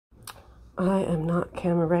I am not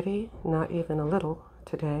camera ready, not even a little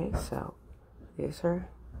today, so these are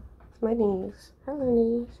my knees. Hello,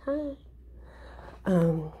 knees. Hi.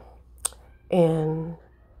 And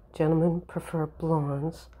gentlemen prefer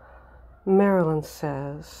blondes. Marilyn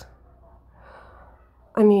says,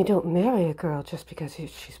 I mean, you don't marry a girl just because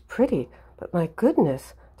she's pretty, but my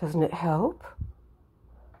goodness, doesn't it help?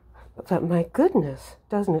 But my goodness,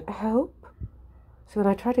 doesn't it help? So when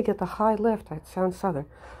I try to get the high lift, I sound southern.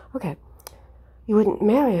 Okay, you wouldn't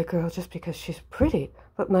marry a girl just because she's pretty,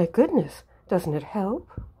 but my goodness, doesn't it help?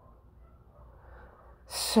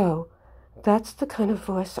 So that's the kind of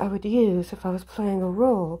voice I would use if I was playing a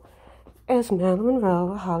role as Marilyn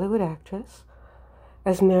Monroe, a Hollywood actress,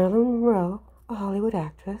 as Marilyn Monroe, a Hollywood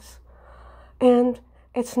actress. And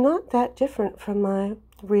it's not that different from my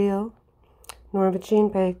real Norma Jean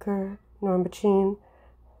Baker, Norma Jean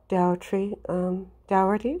Dougherty,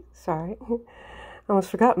 sorry. I almost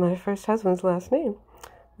forgot my first husband's last name.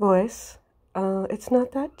 Voice. It's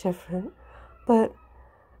not that different, but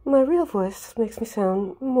my real voice makes me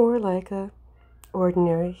sound more like a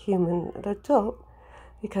ordinary human adult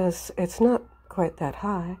because it's not quite that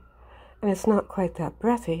high and it's not quite that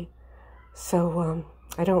breathy. So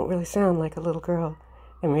I don't really sound like a little girl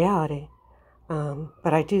in reality,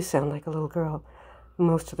 but I do sound like a little girl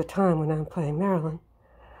most of the time when I'm playing Marilyn.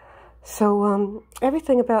 So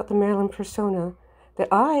everything about the Marilyn persona that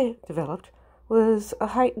I developed was a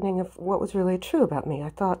heightening of what was really true about me. I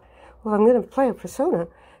thought, well, I'm going to play a persona.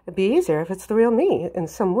 It'd be easier if it's the real me in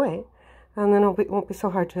some way, and then it won't be so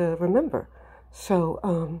hard to remember. So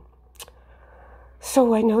I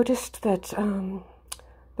noticed that there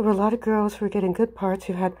were a lot of girls who were getting good parts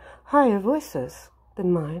who had higher voices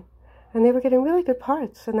than mine, and they were getting really good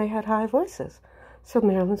parts, and they had high voices. So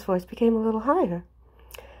Marilyn's voice became a little higher.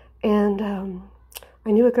 And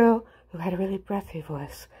I knew a girl who had a really breathy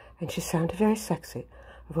voice, and she sounded very sexy.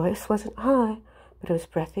 Her voice wasn't high, but it was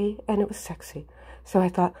breathy, and it was sexy. So I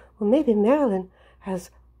thought, well, maybe Marilyn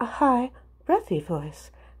has a high, breathy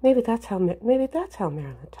voice. Maybe that's how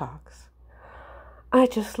Marilyn talks. I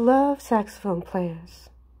just love saxophone players.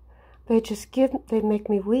 They make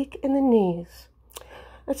me weak in the knees.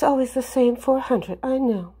 It's always the same 400, I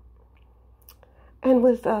know. And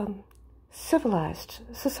with civilized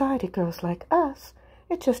society girls like us,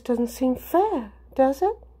 it just doesn't seem fair, does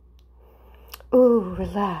it? Ooh,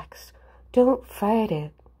 relax. Don't fight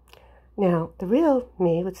it. Now, the real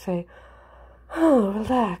me would say, oh,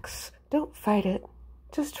 relax. Don't fight it.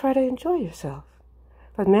 Just try to enjoy yourself.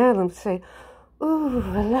 But Marilyn would say, ooh,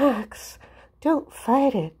 relax. Don't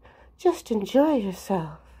fight it. Just enjoy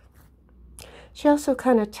yourself. She also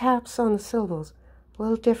kind of taps on the syllables a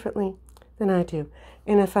little differently than I do.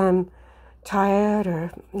 And if I'm tired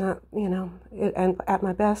or not, and at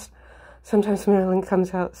my best, sometimes Marilyn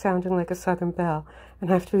comes out sounding like a Southern belle, and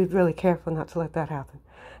I have to be really careful not to let that happen,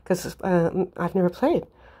 because I've never played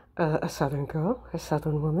a Southern girl, a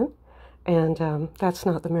Southern woman, and that's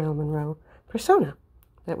not the Marilyn Monroe persona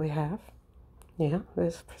that we have. Yeah,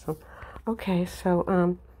 this persona. Okay,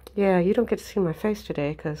 so yeah, you don't get to see my face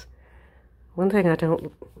today, because one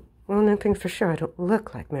thing for sure, I don't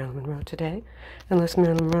look like Marilyn Monroe today, unless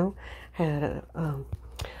Marilyn Monroe had a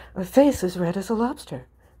face as red as a lobster.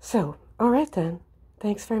 So, all right then.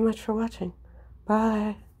 Thanks very much for watching.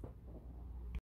 Bye.